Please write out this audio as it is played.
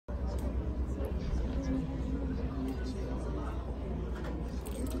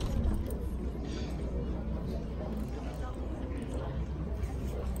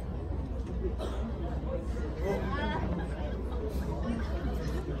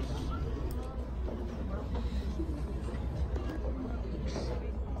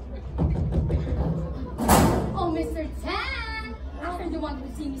Mr. Tan! After you wanted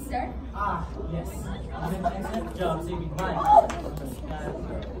to see me, sir? Ah, yes. I'm an excellent job saving money.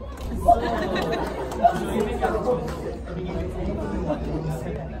 So you make out to begin with anything you want in this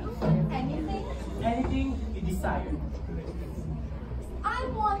second. Anything? Anything you desire. I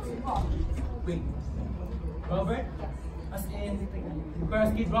want Robert. Wait. Robert? As in,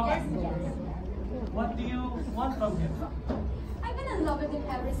 first kid Robert? Yes. What do you want from him? I've been in love with him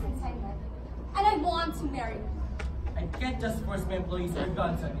ever since I met him. And I want to marry him. I can't just force my employees or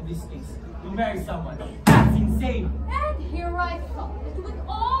godson in this case to marry someone. That's insane! And here I thought that you would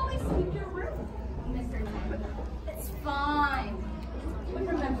always keep your word, Mr. Tan. It's fine. But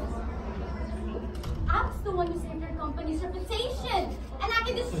remember, I was the one who saved your company's reputation. And I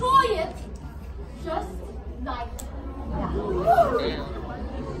can destroy it just like that.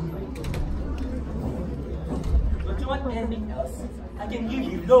 If you want anything else, I can give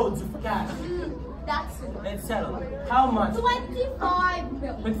you loads of cash. That's it. Let's settle. How much? 25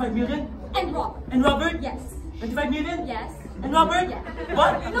 million. 25 million? And Robert. And Robert? Yes. 25 million? Yes. And Robert? Yes.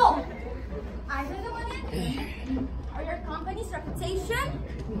 What? No. Either the money or your company's reputation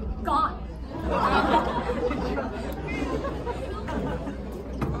gone.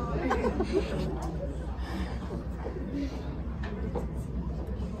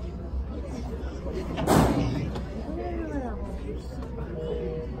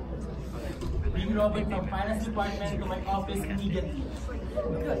 Bring Robert from finance department to my office immediately.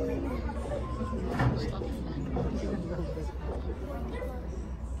 Good.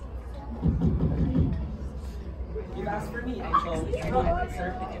 You asked for me, I told Robert, sir.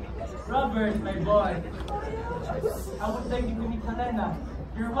 Robert, my boy. I would like you to meet Helena,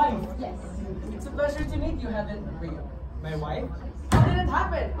 your wife. Yes. It's a pleasure to meet you, Helen. Wait, my wife? How did it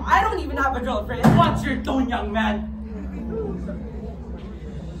happen? I don't even have a girlfriend. What's your tone, young man?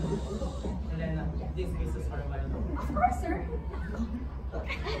 Helena, this is for a while. Of course, sir.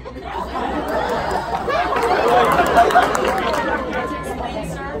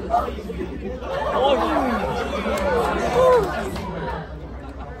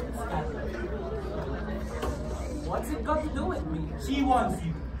 What's it got to do with me? She wants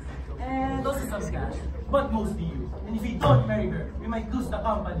you. And also some cash. But mostly you. And if you don't marry her, we might lose the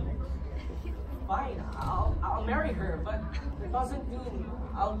company. Fine, I'll marry her, but it doesn't mean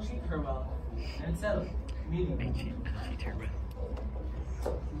I'll treat her well. And it's settled. Meaning.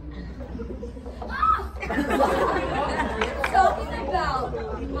 Talking about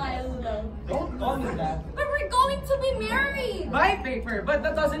my love. Don't call me that. But we're going to be married. Buy paper, but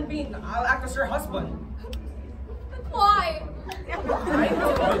that doesn't mean I'll act as your husband. But why? I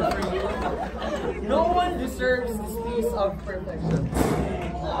know good for you. No one deserves this piece of perfection.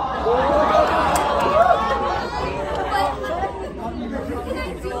 But what can I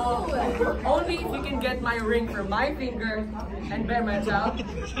do? Only if you can get my ring from my finger and bear my child,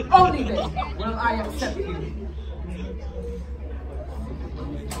 only then will I accept you.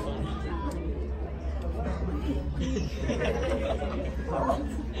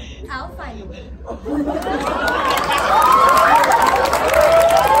 I'll find a way.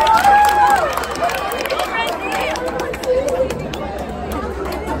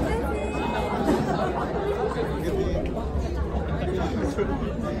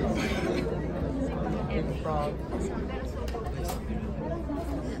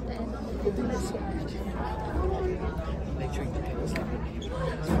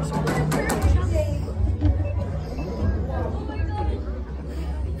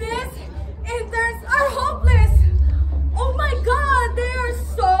 These interns are hopeless! Oh my god, they are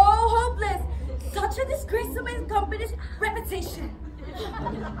so hopeless! Such a disgrace to my company's reputation.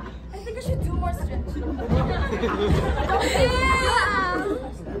 I think I should do more stretching. Yeah!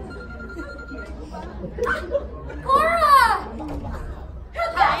 Cora!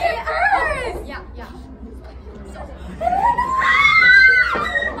 You're back at first! Yeah.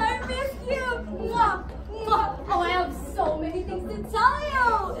 I miss you! Mwah, mwah. Oh, I have so many things to tell you!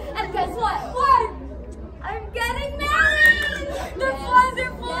 And guess what? What? I'm getting married! That's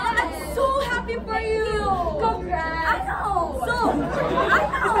wonderful! I'm so happy for you! Congrats! I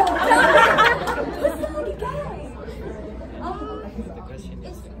know! Who's the lucky guy?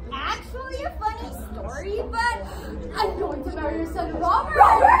 It's actually a funny story, but I'm going to marry your son, Robert!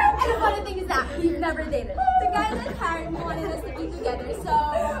 And the funny thing is that we've never dated. The guy that hired me wanted us to be together, so...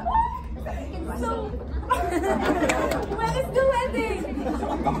 When is the wedding?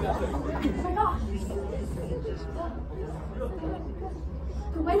 Oh my gosh!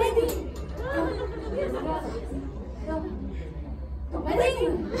 The wedding! The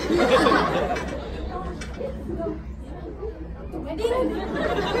wedding! The wedding?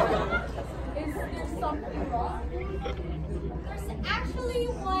 Is there something wrong? There's actually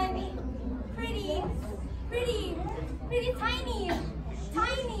one pretty tiny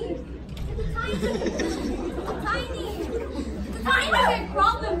big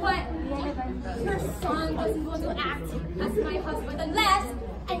problem, but your son doesn't want to act as my husband unless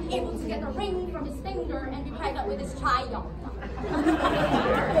I'm able to get a ring from his finger and be pregnant with his child.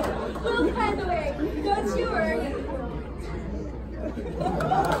 We'll find a way, don't you worry.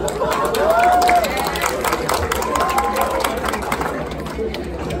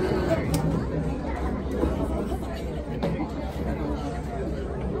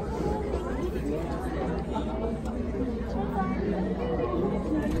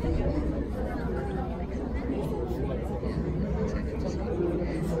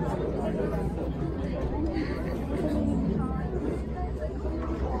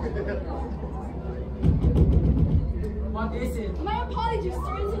 What is it? My apologies,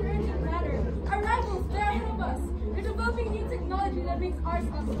 sir. It's an urgent matter. Our rivals, they're ahead of us. They're developing new technology that makes ours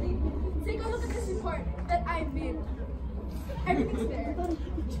obsolete. Take a look at this report that I made. Everything's there.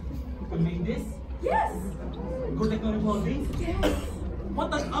 You made this? Yes! Go Technology Holdings? Yes!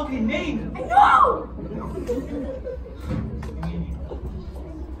 What an ugly name! I know!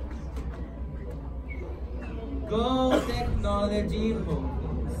 Go Technology Holdings.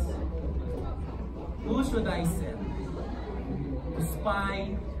 Who should I send to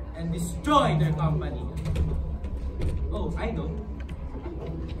spy and destroy their company? Oh, I know.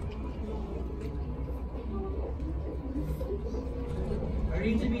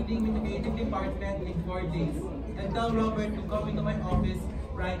 Arrange a meeting with the creative department in 4 days and tell Robert to come into my office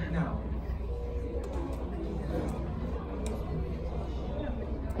right now.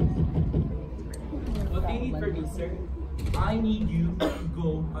 What do you need from me, sir? I need you to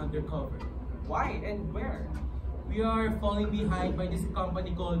go undercover. Why and where? We are falling behind by this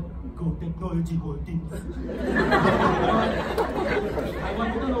company called Go Technology Holdings. I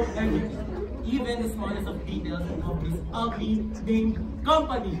want you to know everything, even the smallest of details of this ugly named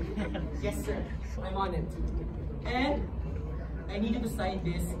company. Yes, sir. I'm on it. And I need you to sign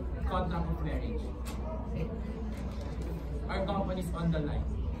this contract of marriage. Our company's on the line.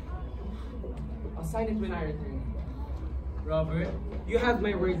 I'll sign it when I return. Robert, You have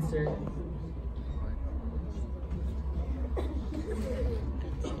my word, sir.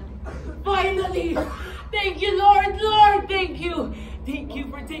 Finally! Thank you, Lord! Lord, thank you! Thank you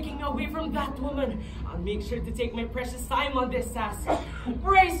for taking me away from that woman. I'll make sure to take my precious time on this task.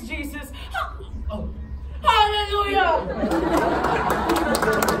 Praise Jesus! Oh. Hallelujah!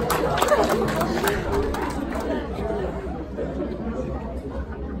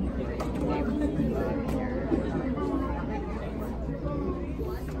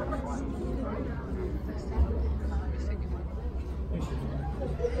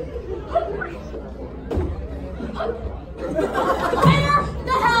 Where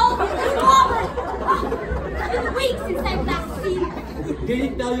the hell is Robert? It's been weeks since I've last seen him. did he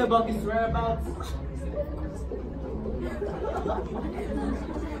tell you about his whereabouts?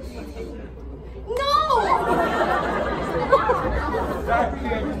 No!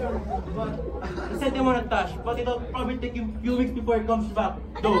 But sent him on a task, but it'll probably take him a few weeks before he comes back.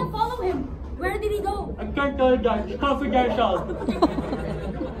 I cannot follow him. Where did he go? I can't tell you that. It's confidential.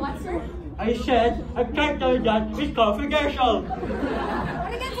 What, sir? I said, I can't tell you that. It's confidential.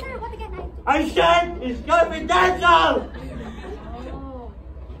 What again, sir? What again? I said, it's confidential. Oh,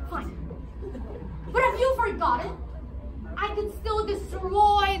 fine. But have you forgotten? I could still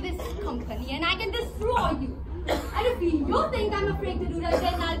destroy this company and I can destroy you. And if you think I'm afraid to do that,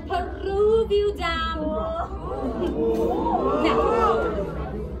 then I'll prove you damn wrong. Now,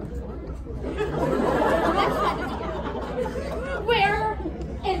 let's try this again. Where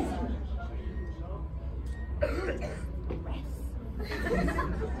is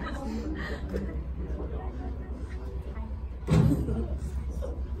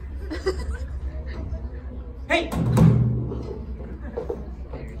Hey!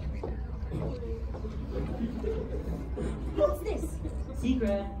 What's this?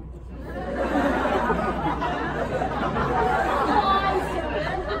 Secret. Why, sir?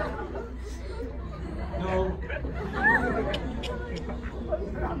 No.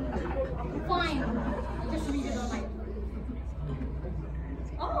 Fine. I'll just read it on my...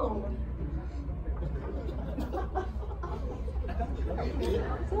 Oh.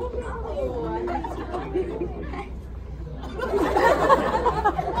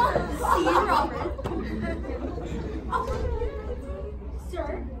 See you, Robert. Sir,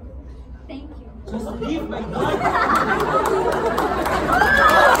 thank you. Just leave my God.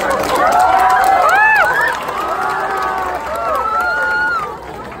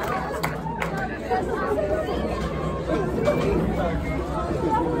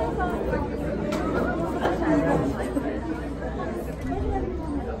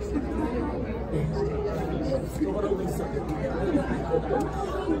 In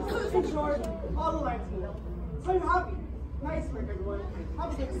short, all the lights move. So I'm happy. Nice work, everyone.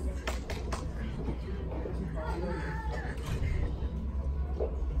 Have a good day.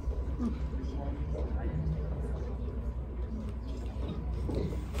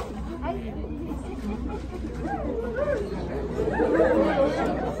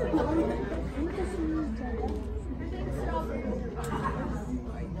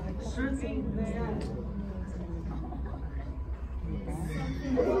 Sure thing,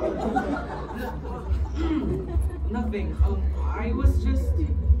 Nothing. I was just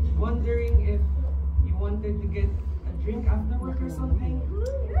wondering if you wanted to get a drink after work or something.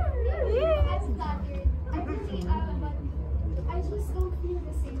 I'm flattered. I really am, but I just don't feel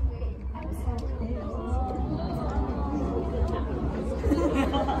the same way. I'm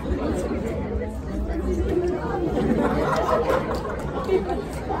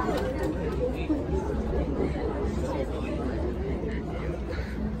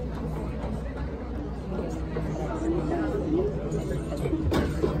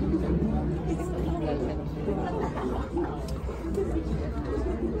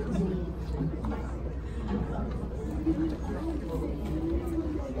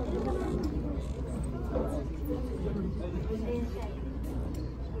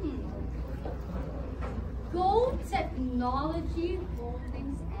Go Technology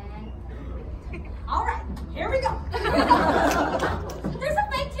Holdings and... Alright, here we go! There's a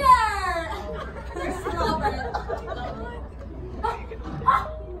picture! There's Robert.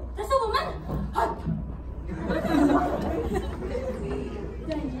 There's a woman!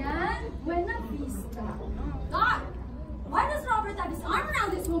 Diane Buena Vista. God! Why does Robert have his arm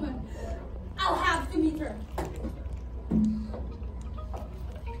around this woman? I'll have to meet her.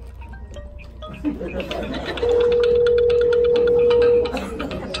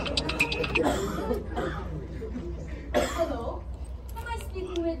 Hello? Am I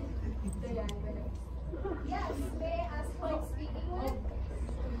speaking with Diane? Yes, may I ask who I'm speaking with?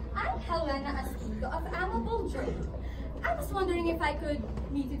 I'm Helena Astigo of Amable Journal. I was wondering if I could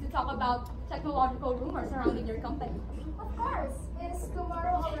meet you to talk about technological rumors surrounding your company. Of course. Is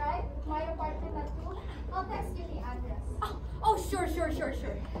tomorrow alright? My apartment at 2? I'll text you the address. Oh, sure.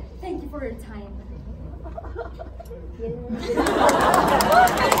 Thank you for your time.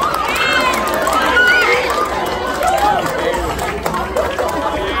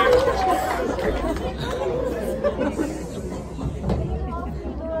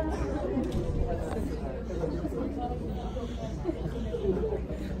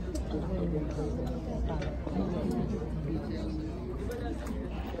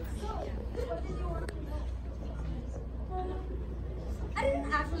 I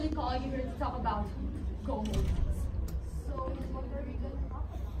didn't actually call you here to talk about gold. So, what are we going to talk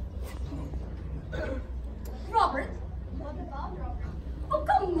about? Robert? What about Robert? Oh,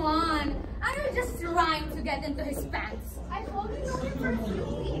 come on! Are you just trying to get into his pants? I've only known him for a few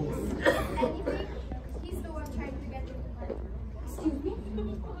weeks. If anything, he's the one trying to get into my room. Excuse me?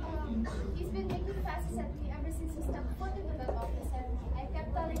 He's been making faces at me ever since he stepped foot into that office, and I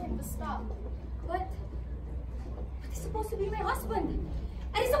kept telling him to stop. But he's supposed to be my husband.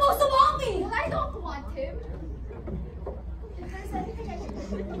 And he's supposed to want me! Well, I don't want him. If there's anything I can do.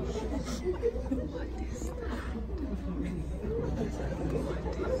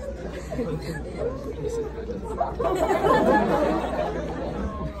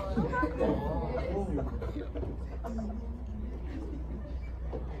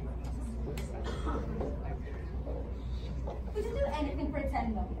 Would you do anything for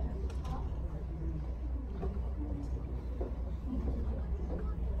 10 million?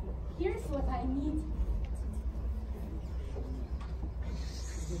 Here's what I need.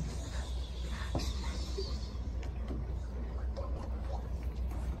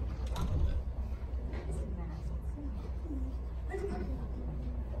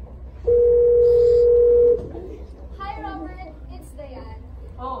 Hi, Robert. It's Diane.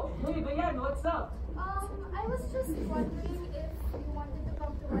 Oh, hey, Diane, what's up? I was just wondering if you wanted to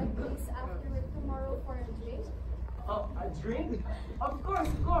come to my place after work tomorrow for a drink. Oh, a drink? Of course.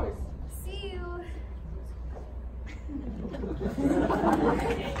 See you.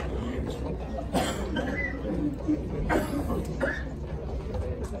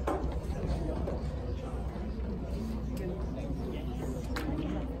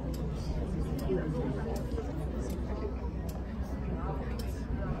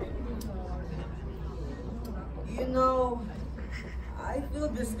 You know, I feel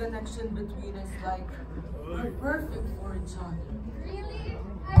this connection between us like we're perfect for each other. Really?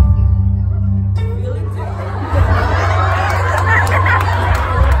 I feel Feel it too?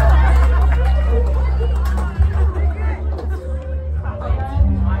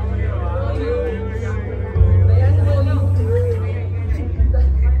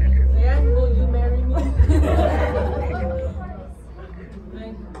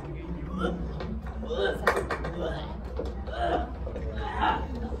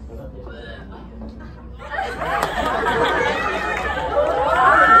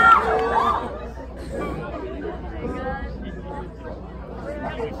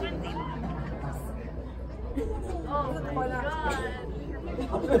 Oh my god.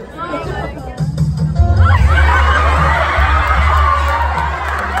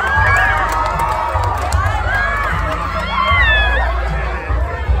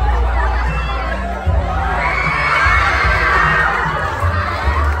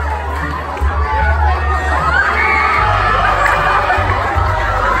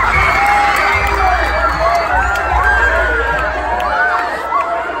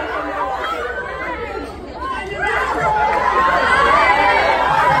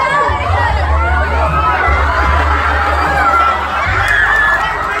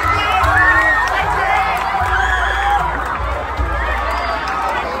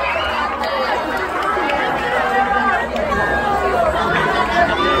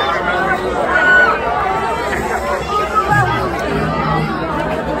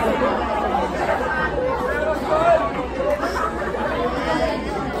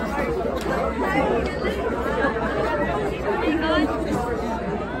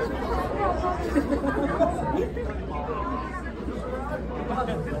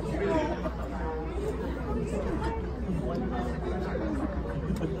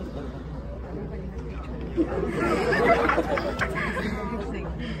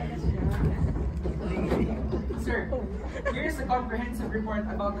 Sir, here is a comprehensive report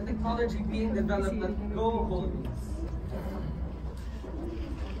about the technology being developed at Go Holdings.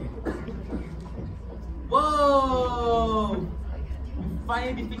 Whoa! We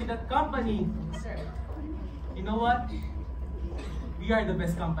finally defeated that company. Sir, you know what? We are the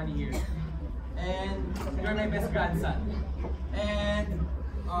best company here. And you're my best grandson. And,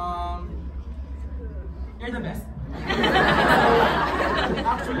 you're the best.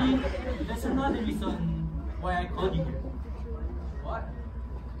 Actually, there's another reason why I called you here. What?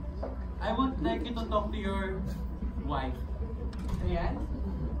 I would like you to talk to your wife. Ayan?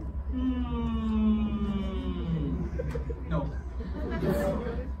 No.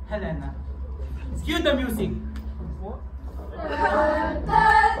 Helena. Cue the music.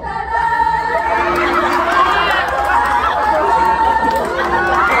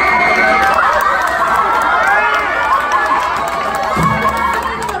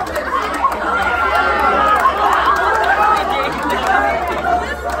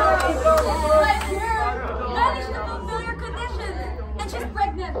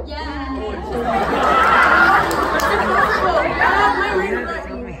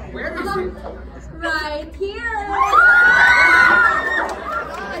 Right here.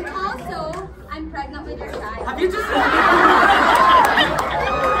 And also, I'm pregnant with your child. Have you just... No.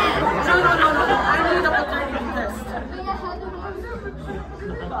 I need a paternity test.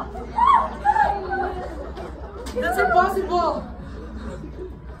 That's impossible.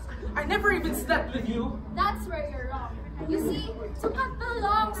 I never even slept with you. That's where you're wrong. You see, to cut the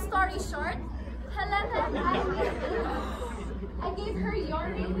long story short, Helena and I gave her your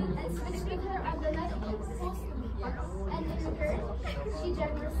ring and switched with her on the night it was supposed to be. And in return, she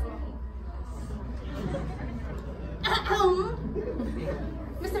generously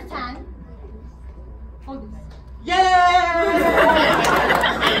Mr. Tan, hold this. Yay!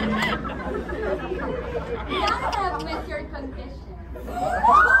 Now I have met your condition.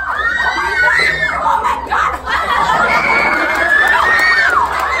 Oh my god!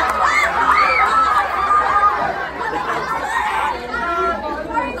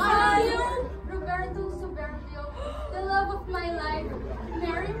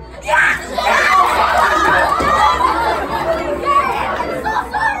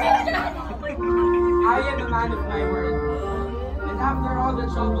 Man of my word. And after all the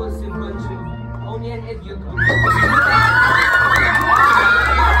troubles in Bunchu, only an idiot would.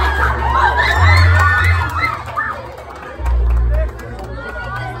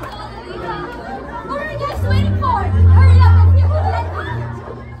 What are you guys waiting for? Hurry up and give me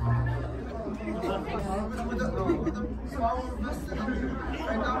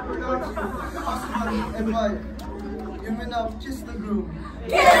And why? You mean up just the groom.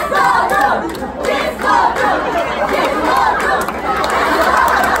 Kiss the room! Kiss the room! Kiss the room!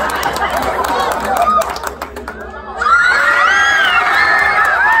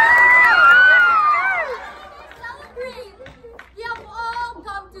 Celebrate! We have all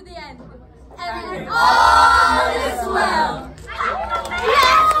come to the end. And all